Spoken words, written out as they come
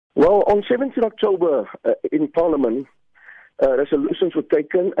Well, on 17 October in Parliament, resolutions were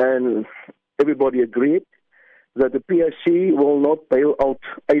taken and everybody agreed that the PIC will not bail out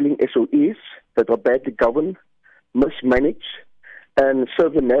ailing SOEs that are badly governed, mismanaged, and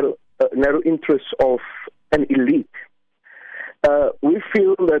serve the narrow interests of an elite. We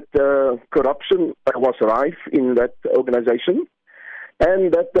feel that corruption was rife in that organization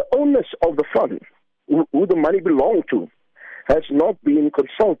and that the owners of the fund, who the money belonged to, has not been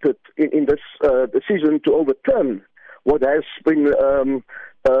consulted in this decision to overturn what has been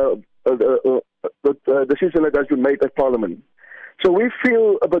the decision that has been made at Parliament. So we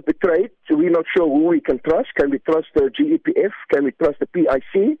feel a bit betrayed. We're not sure who we can trust. Can we trust the GEPF? Can we trust the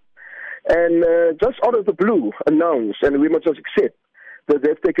PIC? And just out of the blue, announced, and we must just accept that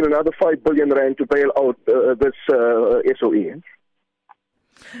they've taken another 5 billion rand to bail out this SOE.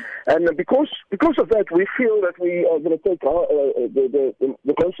 And because of that, we feel that we are going to take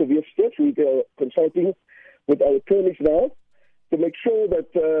the most severe steps. We are consulting with our attorneys now to make sure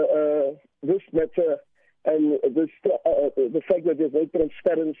that this matter and the fact that there's no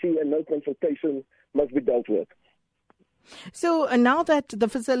transparency and no consultation must be dealt with. So now that the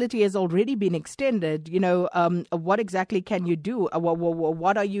facility has already been extended, what exactly can you do?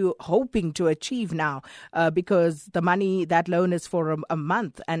 What are you hoping to achieve now? Because the money, that loan is for a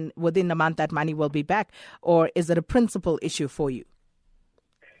month, and within a month that money will be back. Or is it a principal issue for you?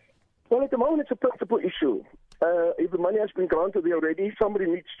 Well, at the moment it's a principal issue. If the money has been granted already, somebody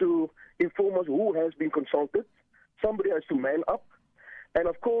needs to inform us who has been consulted. Somebody has to man up. And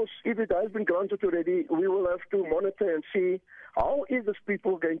of course, if it has been granted already, we will have to monitor and see how is this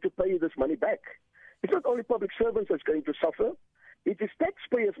people going to pay this money back. It's not only public servants that's going to suffer. It is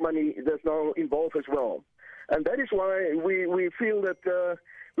taxpayers' money that's now involved as well. And that is why we feel that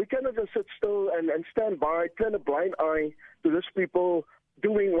we cannot just sit still and stand by, turn a blind eye to these people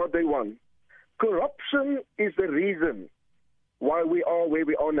doing what they want. Corruption is the reason why we are where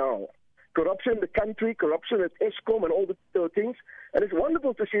we are now. Corruption in the country, corruption at Eskom and all the things. And it's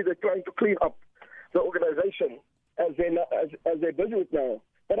wonderful to see they're trying to clean up the organization as they're busy with now.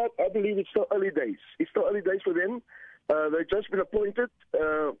 But I believe it's still early days. It's still early days for them. They've just been appointed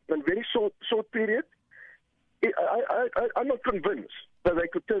in a very short period. I'm not convinced that they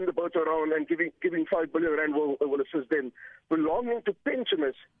could turn the boat around and giving 5 billion rand will assist them, belonging to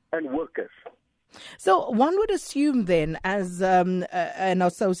pensioners and workers. So one would assume then, as an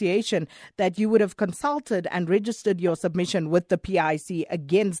association, that you would have consulted and registered your submission with the PIC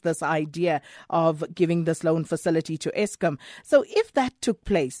against this idea of giving this loan facility to Eskom. So if that took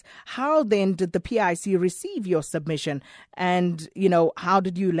place, how then did the PIC receive your submission? And, how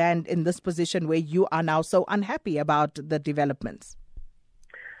did you land in this position where you are now so unhappy about the developments?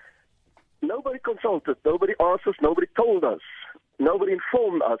 Nobody consulted. Nobody asked us. Nobody told us. Nobody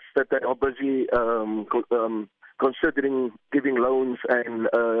informed us that they are busy considering giving loans and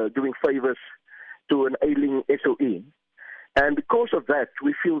doing favors to an ailing SOE. And because of that,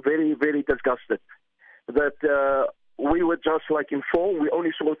 we feel very, very disgusted that we were just informed. We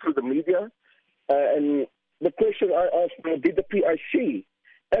only saw through the media. And the question I asked, did the PIC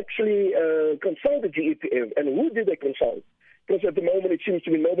actually consult the GEPF? And who did they consult? Because at the moment it seems to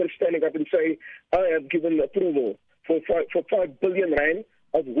be nobody standing up and say, I have given approval for 5 billion rand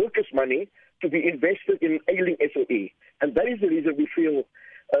of workers' money to be invested in ailing SOE. And that is the reason we feel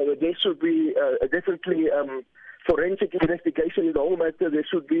that there should be definitely forensic investigation in the whole matter. There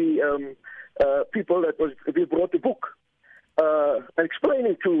should be people that we brought the book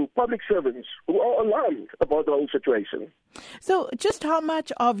explaining to public servants who are alarmed about the whole situation. So just how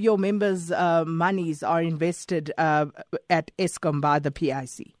much of your members' monies are invested at Eskom by the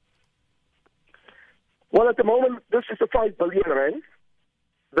PIC? Well, at the moment, this is the 5 billion rand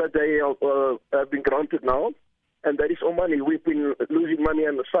that they have been granted now, and that is all money. We've been losing money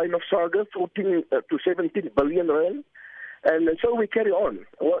on the Sign-off saga, 14 to 17 billion rand, and so we carry on.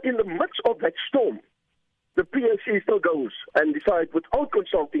 Well, in the midst of that storm, the PIC still goes and decides, without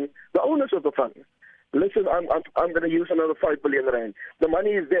consulting the owners of the fund, listen, I'm going to use another 5 billion rand. The money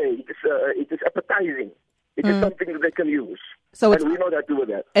is there. It is appetizing. It is something that they can use. So and we know that to do with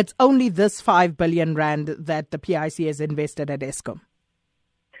that. It's only this 5 billion rand that the PIC has invested at Eskom.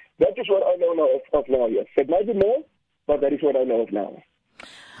 That is what I know now of now, yes. It might be more, but that is what I know of now.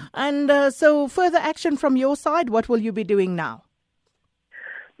 And so further action from your side, what will you be doing now?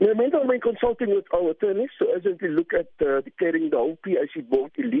 We have been consulting with our attorneys to urgently look at declaring the whole PIC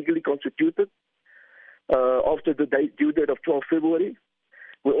board illegally constituted after the due date of 12 February.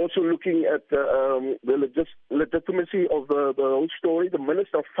 We're also looking at the legitimacy of the whole story. The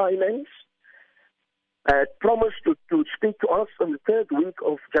Minister of Finance had promised to speak to us on the third week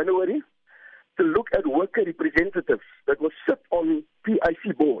of January to look at worker representatives that will sit on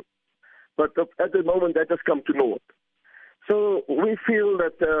PIC board. But at the moment, that has come to naught. So we feel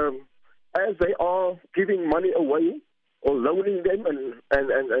that as they are giving money away or loaning them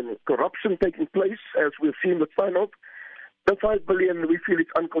and corruption taking place, as we've seen with Feyenoord, the 5 billion, we feel it's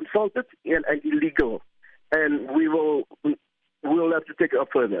unconsulted and illegal. And we'll have to take it up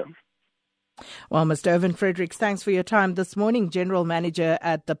further. Well, Mr. Irvin Fredericks, thanks for your time this morning, General Manager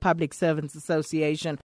at the Public Servants Association.